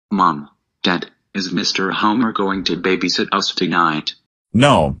Mom, Dad, is Mr. Homer going to babysit us tonight?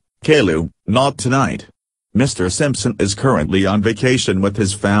 No, Caillou, not tonight. Mr. Simpson is currently on vacation with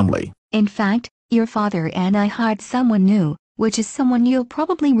his family. In fact, your father and I hired someone new, which is someone you'll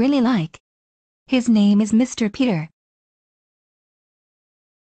probably really like. His name is Mr. Peter.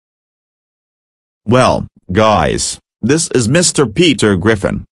 Well, guys, this is Mr. Peter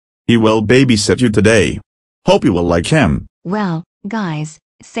Griffin. He will babysit you today. Hope you will like him. Well, guys,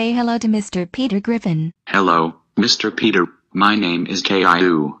 say hello to Mr. Peter Griffin. Hello, Mr. Peter. My name is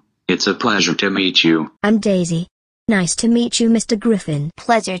Caillou. It's a pleasure to meet you. I'm Daisy. Nice to meet you, Mr. Griffin.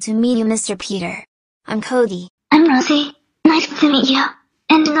 Pleasure to meet you, Mr. Peter. I'm Cody. I'm Rosie. Nice to meet you.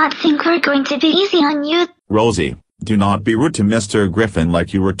 And do not think we're going to be easy on you. Rosie, do not be rude to Mr. Griffin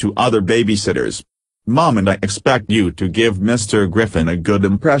like you were to other babysitters. Mom and I expect you to give Mr. Griffin a good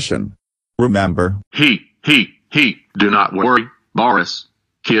impression. Remember? He, do not worry, Boris.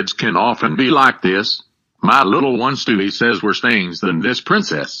 Kids can often be like this. My little one Stewie says worse things than this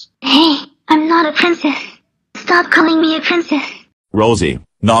princess. Hey, I'm not a princess. Stop calling me a princess. Rosie,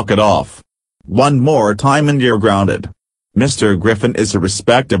 knock it off. One more time and you're grounded. Mr. Griffin is a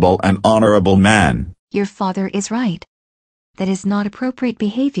respectable and honorable man. Your father is right. That is not appropriate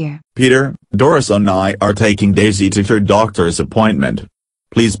behavior. Peter, Doris and I are taking Daisy to her doctor's appointment.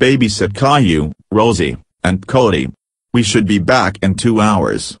 Please babysit Caillou, Rosie, and Cody. We should be back in 2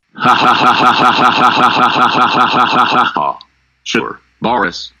 hours. Ha ha ha ha ha ha ha ha ha ha ha. Sure,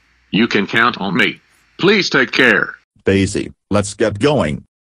 Boris. You can count on me. Please take care. Daisy, let's get going.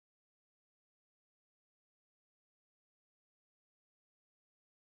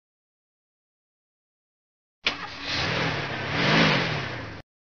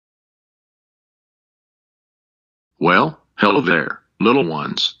 Well, hello there, little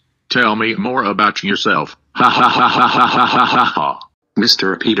ones. Tell me more about yourself. Ha ha ha ha ha ha ha ha ha.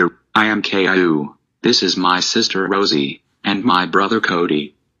 Mr. Peter, I am Caillou. This is my sister Rosie, and my brother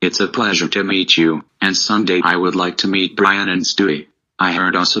Cody. It's a pleasure to meet you, and someday I would like to meet Brian and Stewie. I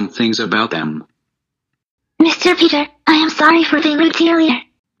heard awesome things about them. Mr. Peter, I am sorry for being rude to you earlier.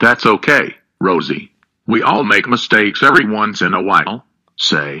 That's okay, Rosie. We all make mistakes every once in a while.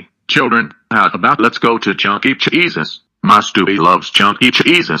 Say, children, how about let's go to Chuck E. Cheese's? My Stewie loves Chuck E.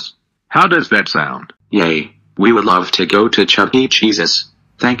 Cheese's. How does that sound? Yay, we would love to go to Chuck E. Cheese's.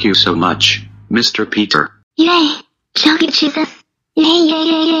 Thank you so much, Mr. Peter. Yay! Chuck E. Cheese's. Yay, yay,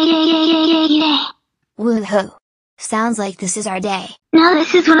 yay, yay, yay, yay, yay, yay, yay. Woohoo. Sounds like this is our day. Now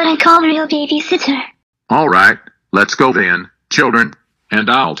this is what I call real babysitter. All right, let's go then, children. And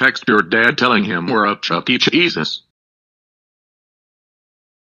I'll text your dad telling him we're at Chuck E. Cheese's.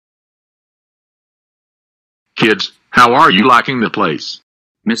 Kids, how are you liking the place?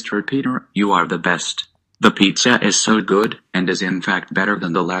 Mr. Peter, you are the best. The pizza is so good, and is in fact better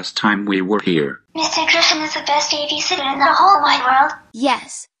than the last time we were here. Mr. Griffin is the best babysitter in the whole wide world.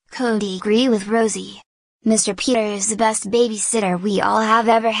 Yes, Cody agree with Rosie. Mr. Peter is the best babysitter we all have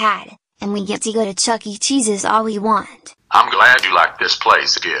ever had, and we get to go to Chuck E. Cheese's all we want. I'm glad you like this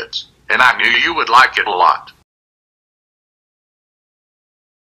place, kids. And I knew you would like it a lot.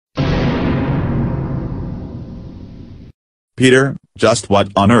 Peter, just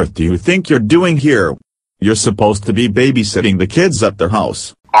what on earth do you think you're doing here? You're supposed to be babysitting the kids at their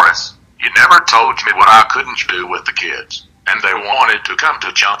house. Boris, you never told me what I couldn't do with the kids, and they wanted to come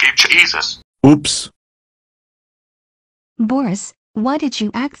to Chuck E. Cheese's. Oops. Boris, why did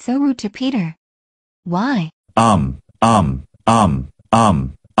you act so rude to Peter? Why? Um, um, um,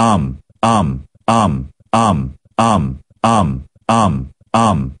 um, um, um, um, um, um,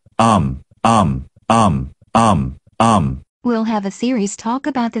 um, um, um, um, um. We'll have a serious talk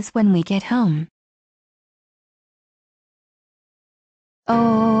about this when we get home.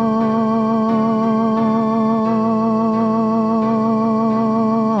 Oh.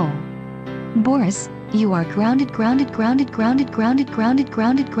 Boris, you are grounded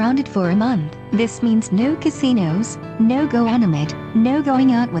for a month. This means no casinos, no go animate, no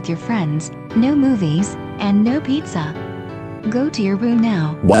going out with your friends, no movies, and no pizza. Go to your room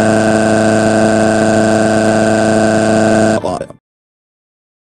now.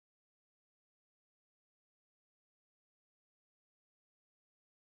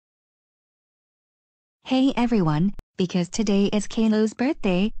 Hey everyone, because today is Kaylou's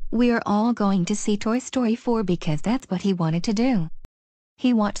birthday, we are all going to see Toy Story 4 because that's what he wanted to do.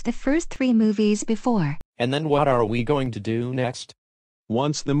 He watched the first 3 movies before. And then what are we going to do next?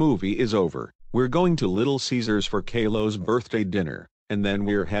 Once the movie is over, we're going to Little Caesars for Kaylou's birthday dinner, and then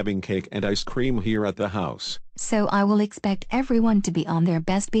we're having cake and ice cream here at the house. So I will expect everyone to be on their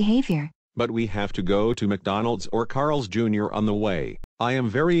best behavior. But we have to go to McDonald's or Carl's Jr. on the way. I am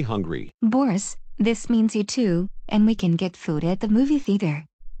very hungry. Boris, this means you too, and we can get food at the movie theater.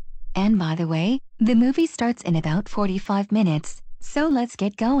 And by the way, the movie starts in about 45 minutes, so let's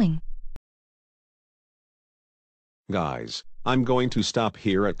get going. Guys, I'm going to stop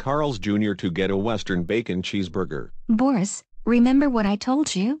here at Carl's Jr. to get a Western bacon cheeseburger. Boris, remember what I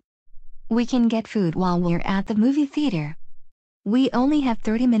told you? We can get food while we're at the movie theater. We only have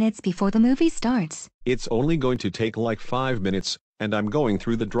 30 minutes before the movie starts. It's only going to take like 5 minutes, and I'm going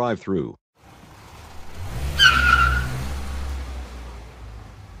through the drive-thru.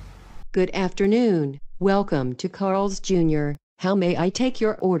 Good afternoon. Welcome to Carl's Jr. How may I take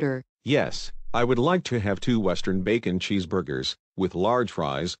your order? Yes, I would like to have 2 Western bacon cheeseburgers, with large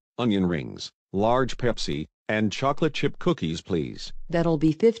fries, onion rings, large Pepsi, and chocolate chip cookies, please. That'll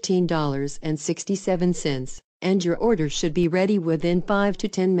be $15.67, and your order should be ready within 5 to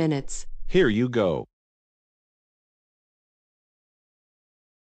 10 minutes. Here you go.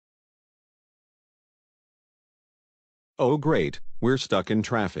 Oh great, we're stuck in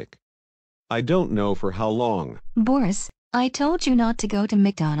traffic. I don't know for how long. Boris, I told you not to go to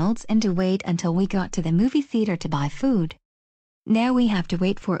McDonald's and to wait until we got to the movie theater to buy food. Now we have to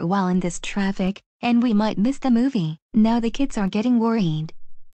wait for a while in this traffic, and we might miss the movie. Now the kids are getting worried.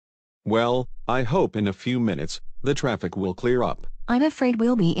 Well, I hope in a few minutes, the traffic will clear up. I'm afraid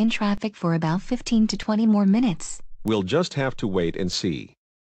we'll be in traffic for about 15 to 20 more minutes. We'll just have to wait and see.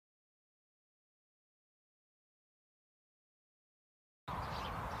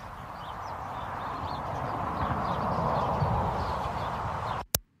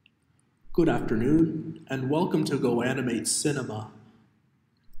 Good afternoon, and welcome to Go Animate Cinema.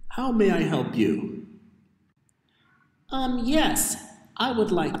 How may I help you? Yes, I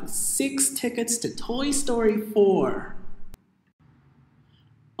would like 6 tickets to Toy Story 4.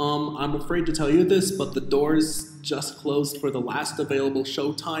 I'm afraid to tell you this, but the doors just closed for the last available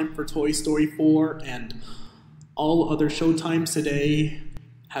showtime for Toy Story 4, and all other showtimes today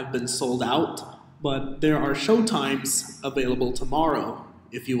have been sold out, but there are showtimes available tomorrow,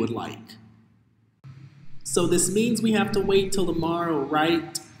 if you would like. So this means we have to wait till tomorrow,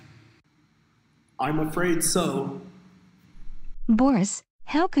 right? I'm afraid so. Boris,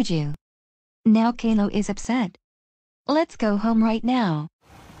 how could you? Now Kalo is upset. Let's go home right now.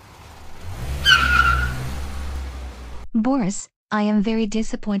 Boris, I am very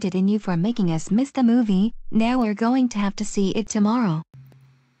disappointed in you for making us miss the movie. Now we're going to have to see it tomorrow.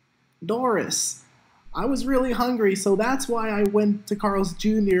 Doris, I was really hungry, so that's why I went to Carl's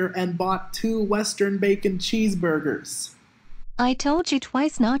Jr. and bought 2 Western bacon cheeseburgers. I told you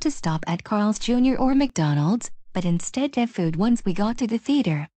twice not to stop at Carl's Jr. or McDonald's, but instead have food once we got to the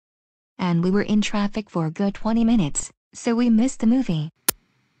theater. And we were in traffic for a good 20 minutes, so we missed the movie.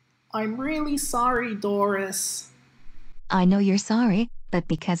 I'm really sorry, Doris. I know you're sorry, but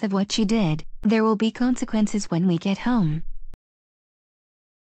because of what you did, there will be consequences when we get home.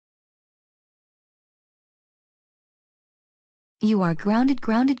 You are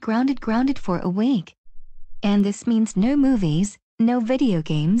grounded for a week. And this means no movies, no video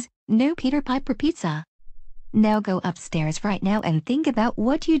games, no Peter Piper pizza. Now go upstairs right now and think about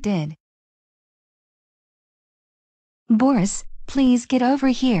what you did. Boris, please get over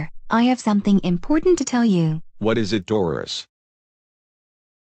here. I have something important to tell you. What is it, Doris?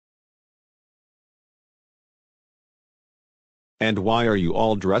 And why are you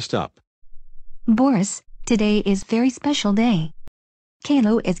all dressed up? Boris, today is very special day.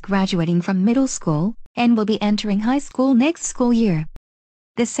 Kalo is graduating from middle school and will be entering high school next school year.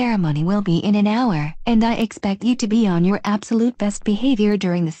 The ceremony will be in an hour, and I expect you to be on your absolute best behavior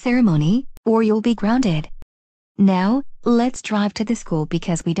during the ceremony, or you'll be grounded. Now, let's drive to the school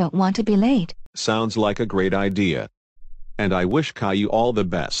because we don't want to be late. Sounds like a great idea. And I wish Caillou all the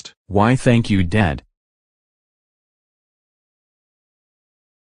best. Why thank you, Dad.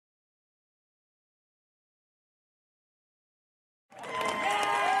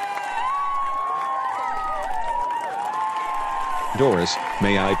 Doris,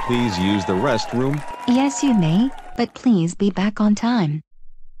 may I please use the restroom? Yes, you may, but please be back on time.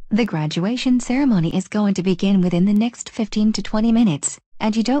 The graduation ceremony is going to begin within the next 15 to 20 minutes,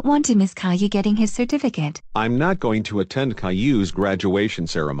 and you don't want to miss Caillou getting his certificate. I'm not going to attend Caillou's graduation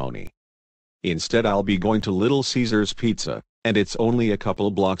ceremony. Instead, I'll be going to Little Caesar's Pizza, and it's only a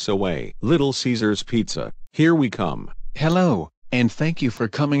couple blocks away. Little Caesar's Pizza, here we come. Hello, and thank you for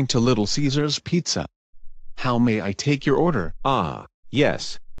coming to Little Caesar's Pizza. How may I take your order?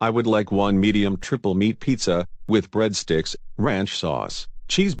 Yes, I would like 1 medium triple meat pizza, with breadsticks, ranch sauce,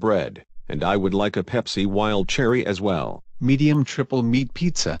 cheese bread, and I would like a Pepsi Wild Cherry as well. Medium triple meat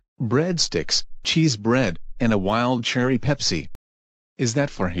pizza, breadsticks, cheese bread, and a wild cherry Pepsi. Is that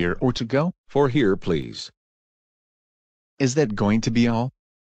for here or to go? For here, please. Is that going to be all?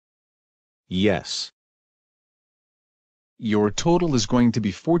 Yes. Your total is going to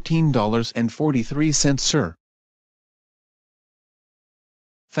be $14.43, sir.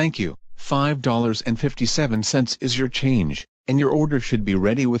 Thank you. $5.57 is your change, and your order should be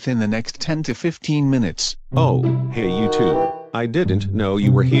ready within the next 10 to 15 minutes. Oh, hey you two. I didn't know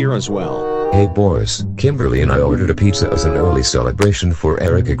you were here as well. Hey Boris, Kimberly and I ordered a pizza as an early celebration for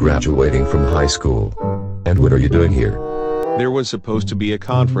Erica graduating from high school. And what are you doing here? There was supposed to be a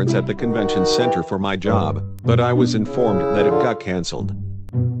conference at the convention center for my job, but I was informed that it got canceled.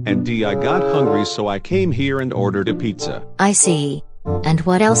 And I got hungry, so I came here and ordered a pizza. I see. And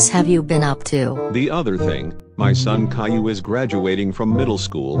what else have you been up to? The other thing, my son Caillou is graduating from middle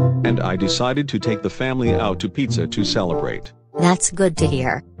school, and I decided to take the family out to pizza to celebrate. That's good to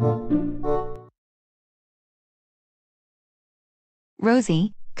hear.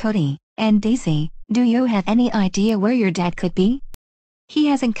 Rosie, Cody, and Daisy, do you have any idea where your dad could be? He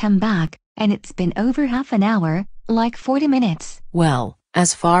hasn't come back, and it's been over half an hour, like 40 minutes. Well,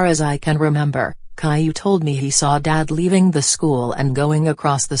 as far as I can remember, Caillou told me he saw Dad leaving the school and going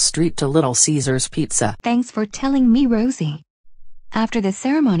across the street to Little Caesars Pizza. Thanks for telling me, Rosie. After the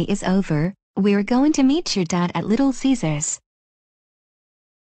ceremony is over, we're going to meet your dad at Little Caesars.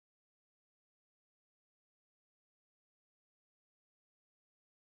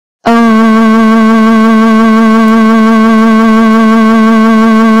 Oh!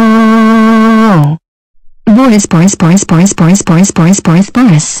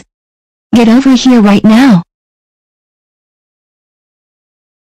 Boris. Get over here right now.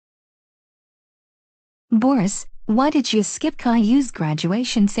 Boris, why did you skip Caillou's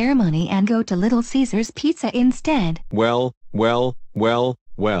graduation ceremony and go to Little Caesars Pizza instead? Well.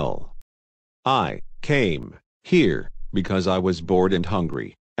 I came here because I was bored and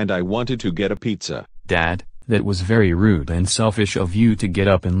hungry, and I wanted to get a pizza. Dad, that was very rude and selfish of you to get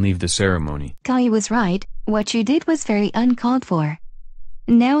up and leave the ceremony. Caillou was right, what you did was very uncalled for.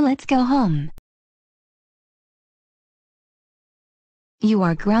 Now let's go home. You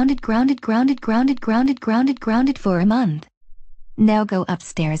are grounded for a month. Now go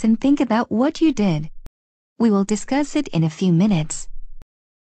upstairs and think about what you did. We will discuss it in a few minutes.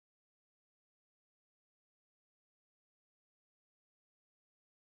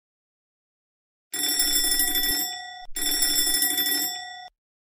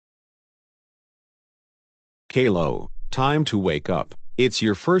 Caillou, time to wake up. It's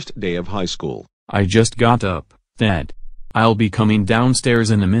your first day of high school. I just got up, Dad. I'll be coming downstairs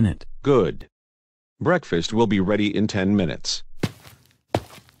in a minute. Good. Breakfast will be ready in 10 minutes.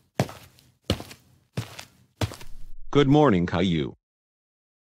 Good morning, Caillou.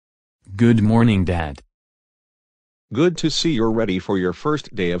 Good morning, Dad. Good to see you're ready for your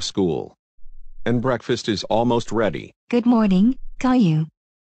first day of school. And breakfast is almost ready. Good morning, Caillou.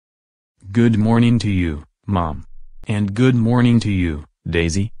 Good morning to you, Mom. And good morning to you,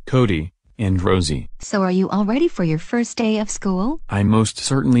 Daisy, Cody, and Rosie. So are you all ready for your first day of school? I most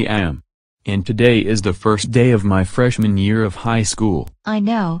certainly am. And today is the first day of my freshman year of high school. I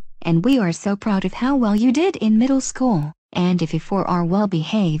know, and we are so proud of how well you did in middle school. And if you four are well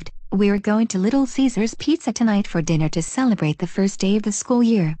behaved, we're going to Little Caesars Pizza tonight for dinner to celebrate the first day of the school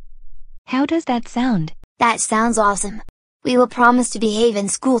year. How does that sound? That sounds awesome. We will promise to behave in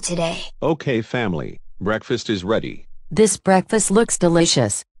school today. Okay, family. Breakfast is ready. This breakfast looks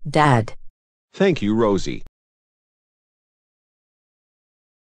delicious, Dad. Thank you, Rosie.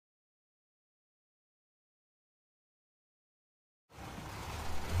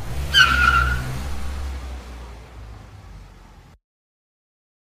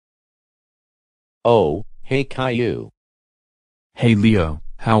 Oh, hey Caillou. Hey Leo,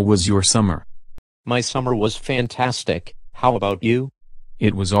 how was your summer? My summer was fantastic, how about you?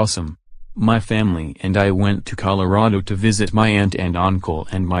 It was awesome. My family and I went to Colorado to visit my aunt and uncle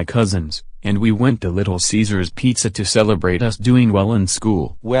and my cousins, and we went to Little Caesars Pizza to celebrate us doing well in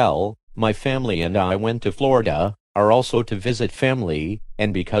school. Well, my family and I went to Florida, are also to visit family,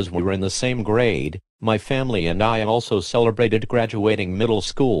 and because we were in the same grade, my family and I also celebrated graduating middle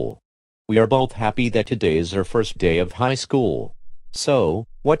school. We are both happy that today is our first day of high school. So,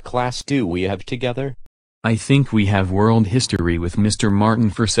 what class do we have together? I think we have world history with Mr.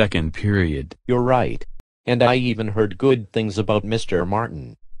 Martin for second period. You're right. And I even heard good things about Mr.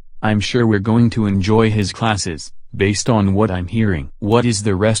 Martin. I'm sure we're going to enjoy his classes, based on what I'm hearing. What is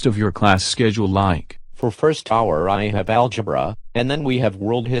the rest of your class schedule like? For first hour I have algebra, and then we have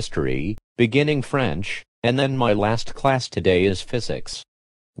world history, beginning French, and then my last class today is physics.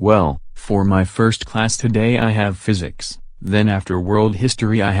 Well, for my first class today I have physics, then after world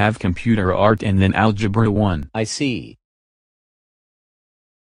history I have computer art and then algebra 1. I see.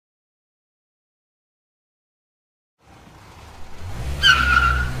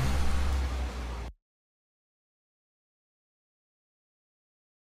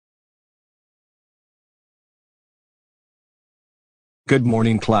 Good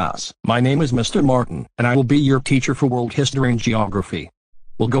morning, class. My name is Mr. Martin, and I will be your teacher for world history and geography.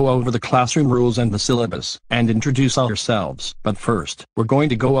 We'll go over the classroom rules and the syllabus, and introduce ourselves. But first, we're going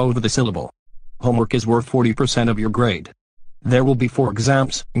to go over the syllable. Homework is worth 40% of your grade. There will be 4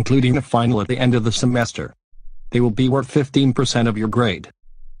 exams, including a final at the end of the semester. They will be worth 15% of your grade.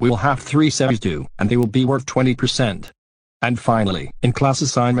 We will have 3 essays due, and they will be worth 20%. And finally, in-class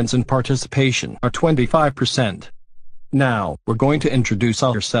assignments and participation are 25%. Now, we're going to introduce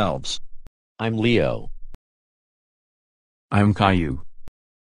ourselves. I'm Leo. I'm Caillou.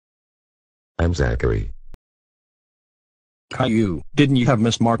 I'm Zachary. Caillou, didn't you have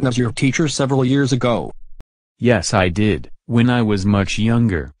Miss Martin as your teacher several years ago? Yes, I did, when I was much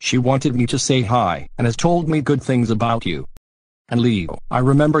younger. She wanted me to say hi, and has told me good things about you. And Leo, I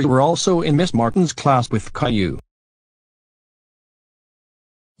remember you were also in Miss Martin's class with Caillou.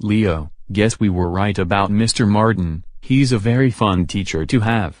 Leo, guess we were right about Mr. Martin. He's a very fun teacher to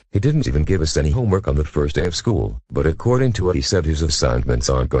have. He didn't even give us any homework on the first day of school, but according to what he said, his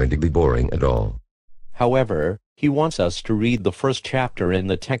assignments aren't going to be boring at all. However, he wants us to read the first chapter in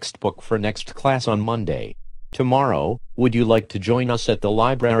the textbook for next class on Monday. Tomorrow, would you like to join us at the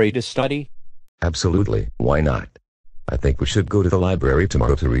library to study? Absolutely, why not? I think we should go to the library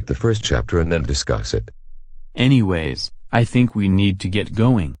tomorrow to read the first chapter and then discuss it. Anyways, I think we need to get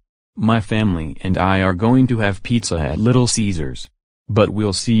going. My family and I are going to have pizza at Little Caesars. But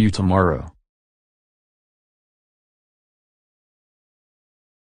we'll see you tomorrow.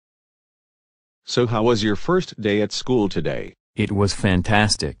 So how was your first day at school today? It was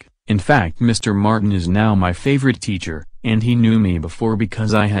fantastic. In fact, Mr. Martin is now my favorite teacher, and he knew me before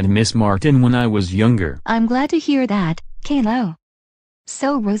because I had Miss Martin when I was younger. I'm glad to hear that, Caillou.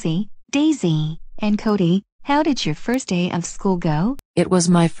 So Rosie, Daisy, and Cody, how did your first day of school go? It was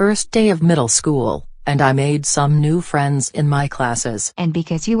my first day of middle school, and I made some new friends in my classes. And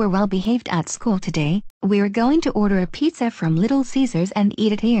because you were well behaved at school today, we're going to order a pizza from Little Caesars and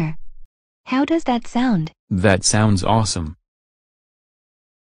eat it here. How does that sound? That sounds awesome.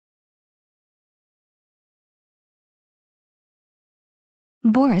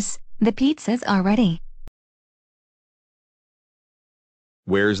 Boris, the pizzas are ready.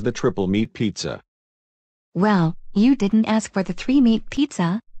 Where's the triple meat pizza? Well, you didn't ask for the 3-meat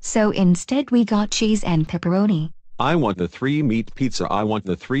pizza, so instead we got cheese and pepperoni. I want the 3-meat pizza. I want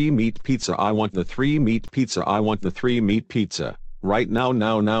the 3-meat pizza. I want the 3-meat pizza. I want the 3-meat pizza. Right now.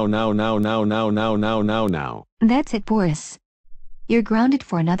 That's it, Boris. You're grounded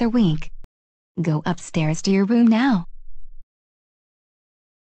for another week. Go upstairs to your room now.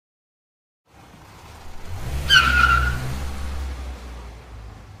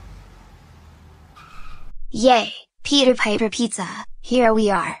 Yay, Peter Piper Pizza, here we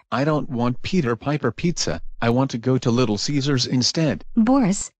are. I don't want Peter Piper Pizza, I want to go to Little Caesars instead.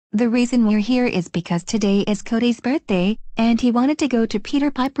 Boris, the reason we're here is because today is Cody's birthday, and he wanted to go to Peter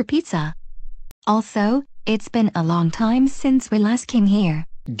Piper Pizza. Also, it's been a long time since we last came here.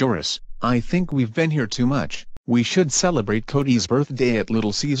 Doris, I think we've been here too much. We should celebrate Cody's birthday at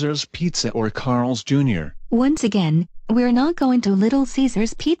Little Caesars Pizza or Carl's Jr. Once again, we're not going to Little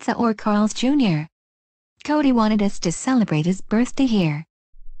Caesars Pizza or Carl's Jr. Cody wanted us to celebrate his birthday here.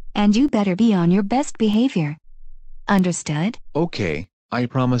 And you better be on your best behavior. Understood? Okay, I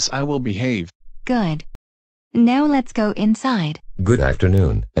promise I will behave. Good. Now let's go inside. Good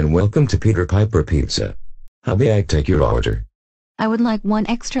afternoon, and welcome to Peter Piper Pizza. How may I take your order? I would like 1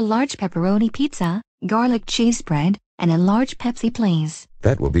 extra large pepperoni pizza, garlic cheese spread, and a large Pepsi, please.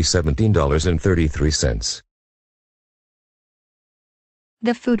 That will be $17.33.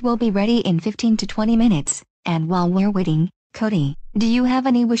 The food will be ready in 15 to 20 minutes, and while we're waiting, Cody, do you have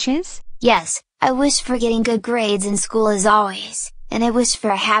any wishes? Yes, I wish for getting good grades in school as always, and I wish for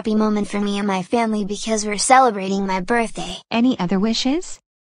a happy moment for me and my family because we're celebrating my birthday. Any other wishes?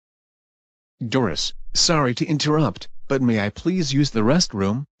 Doris, sorry to interrupt, but may I please use the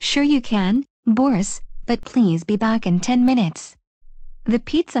restroom? Sure you can, Boris, but please be back in 10 minutes. The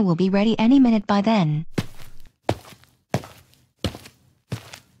pizza will be ready any minute by then.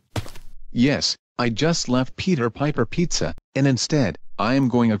 Yes, I just left Peter Piper Pizza, and instead, I am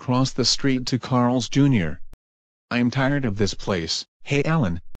going across the street to Carl's Jr. I am tired of this place. Hey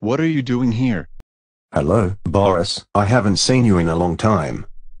Alan, what are you doing here? Hello, Boris. I haven't seen you in a long time.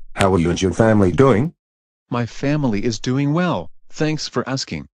 How are you and your family doing? My family is doing well, thanks for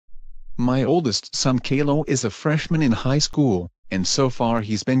asking. My oldest son Kalo is a freshman in high school, and so far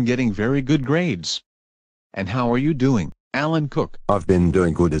he's been getting very good grades. And how are you doing, Alan Cook? I've been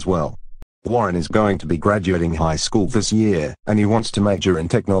doing good as well. Warren is going to be graduating high school this year, and he wants to major in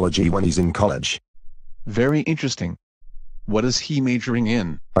technology when he's in college. Very interesting. What is he majoring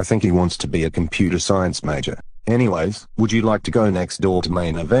in? I think he wants to be a computer science major. Anyways, would you like to go next door to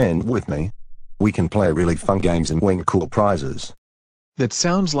main event with me? We can play really fun games and win cool prizes. That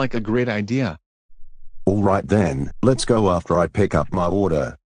sounds like a great idea. Alright then, let's go after I pick up my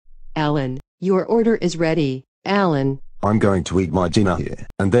order. Alan, your order is ready. Alan. I'm going to eat my dinner here,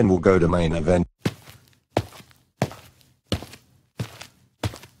 and then we'll go to main event.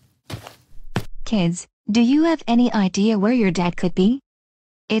 Kids, do you have any idea where your dad could be?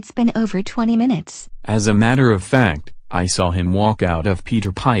 It's been over 20 minutes. As a matter of fact, I saw him walk out of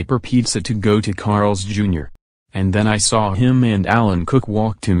Peter Piper Pizza to go to Carl's Jr. And then I saw him and Alan Cook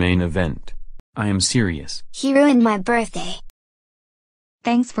walk to main event. I am serious. He ruined my birthday.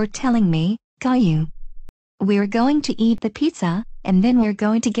 Thanks for telling me, Caillou. We're going to eat the pizza, and then we're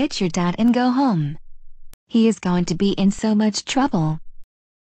going to get your dad and go home. He is going to be in so much trouble.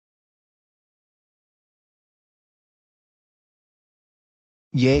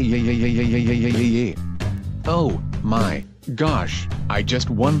 Yeah. Oh, my gosh, I just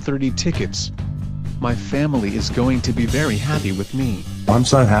won 30 tickets. My family is going to be very happy with me. I'm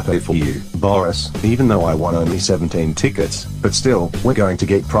so happy for you, Boris, even though I won only 17 tickets, but still, we're going to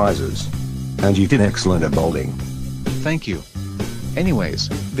get prizes. And you did excellent at bowling. Thank you. Anyways,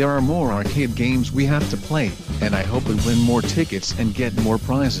 there are more arcade games we have to play, and I hope we win more tickets and get more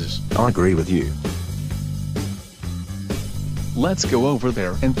prizes. I agree with you. Let's go over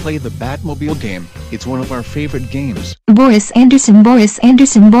there and play the Batmobile game. It's one of our favorite games. Boris Anderson, Boris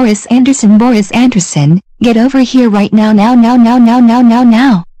Anderson, Boris Anderson, Boris Anderson, get over here right now,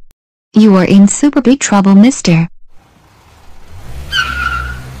 now. You are in super big trouble, mister.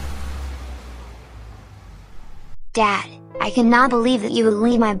 Dad, I cannot believe that you would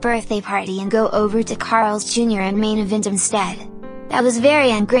leave my birthday party and go over to Carl's Jr. and main event instead. That was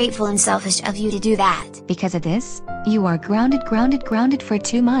very ungrateful and selfish of you to do that. Because of this, you are grounded for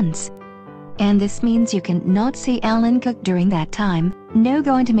 2 months. And this means you can not see Alan Cook during that time, no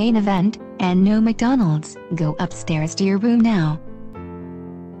going to main event, and no McDonald's. Go upstairs to your room now.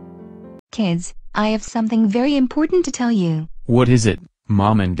 Kids, I have something very important to tell you. What is it,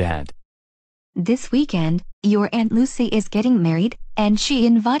 Mom and Dad? This weekend, your Aunt Lucy is getting married, and she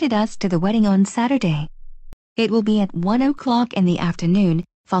invited us to the wedding on Saturday. It will be at 1 o'clock in the afternoon,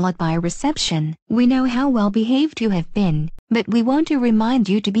 followed by a reception. We know how well behaved you have been, but we want to remind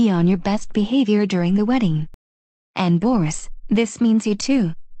you to be on your best behavior during the wedding. And Boris, this means you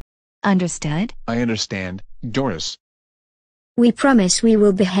too. Understood? I understand, Doris. We promise we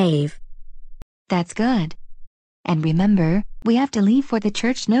will behave. That's good. And remember, we have to leave for the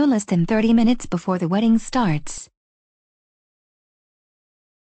church no less than 30 minutes before the wedding starts.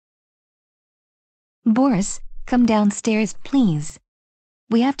 Boris, come downstairs, please.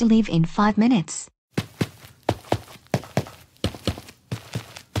 We have to leave in 5 minutes.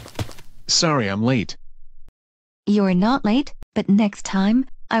 Sorry I'm late. You're not late, but next time,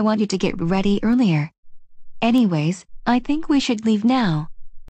 I want you to get ready earlier. Anyways, I think we should leave now.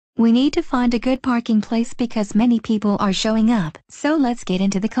 We need to find a good parking place because many people are showing up, so let's get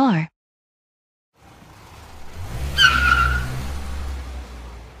into the car.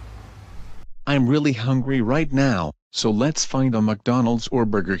 I'm really hungry right now, so let's find a McDonald's or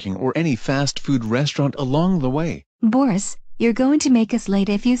Burger King or any fast food restaurant along the way. Boris, you're going to make us late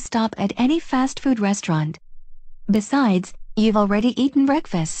if you stop at any fast food restaurant. Besides, you've already eaten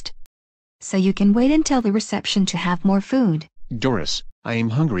breakfast. So you can wait until the reception to have more food. Doris, I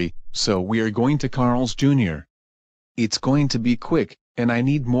am hungry, so we are going to Carl's Jr. It's going to be quick, and I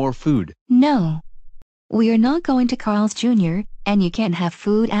need more food. No. We are not going to Carl's Jr., and you can't have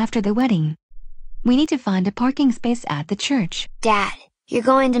food after the wedding. We need to find a parking space at the church. Dad, you're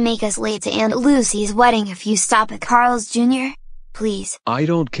going to make us late to Aunt Lucy's wedding if you stop at Carl's Jr.? Please. I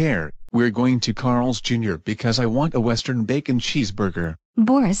don't care. We're going to Carl's Jr. because I want a Western bacon cheeseburger.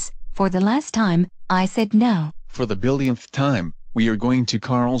 Boris, for the last time, I said no. For the billionth time, we are going to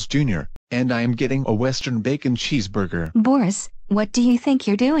Carl's Jr., and I am getting a Western bacon cheeseburger. Boris, what do you think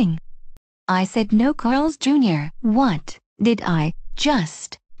you're doing? I said no Carl's Jr. What did I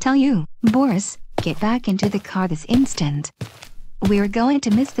just tell you? Boris, get back into the car this instant. We're going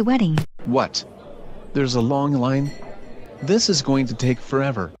to miss the wedding. What? There's a long line? This is going to take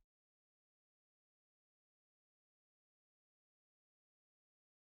forever.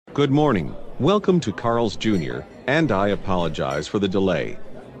 Good morning. Welcome to Carl's Jr., and I apologize for the delay.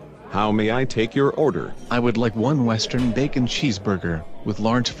 How may I take your order? I would like one Western bacon cheeseburger, with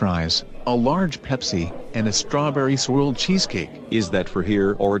large fries, a large Pepsi, and a strawberry swirl cheesecake. Is that for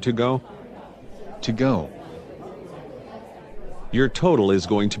here or to go? To go. Your total is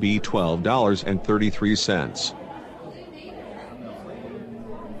going to be $12.33.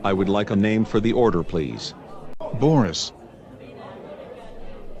 I would like a name for the order, please. Boris.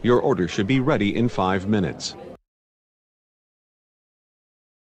 Your order should be ready in 5 minutes.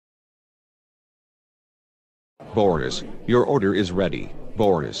 Boris, your order is ready.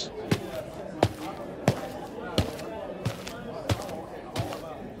 Boris.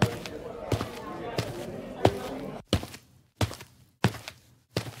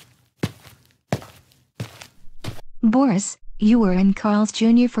 Boris, you were in Carl's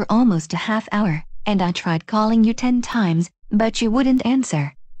Jr. for almost a half hour, and I tried calling you 10 times, but you wouldn't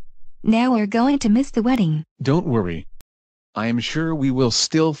answer. Now we're going to miss the wedding. Don't worry. I am sure we will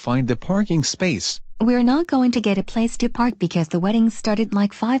still find the parking space. We're not going to get a place to park because the wedding started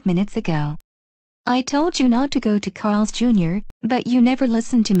like 5 minutes ago. I told you not to go to Carl's Jr., but you never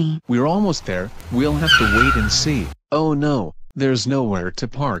listened to me. We're almost there. We'll have to wait and see. Oh no, there's nowhere to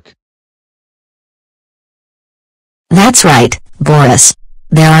park. That's right, Boris.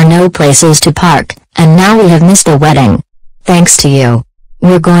 There are no places to park, and now we have missed a wedding. Thanks to you.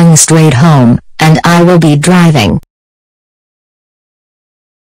 We're going straight home, and I will be driving.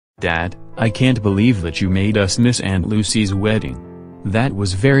 Dad, I can't believe that you made us miss Aunt Lucy's wedding. That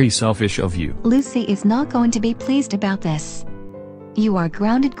was very selfish of you. Lucy is not going to be pleased about this. You are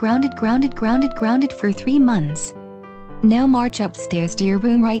grounded for 3 months. Now march upstairs to your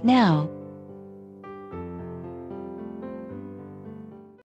room right now.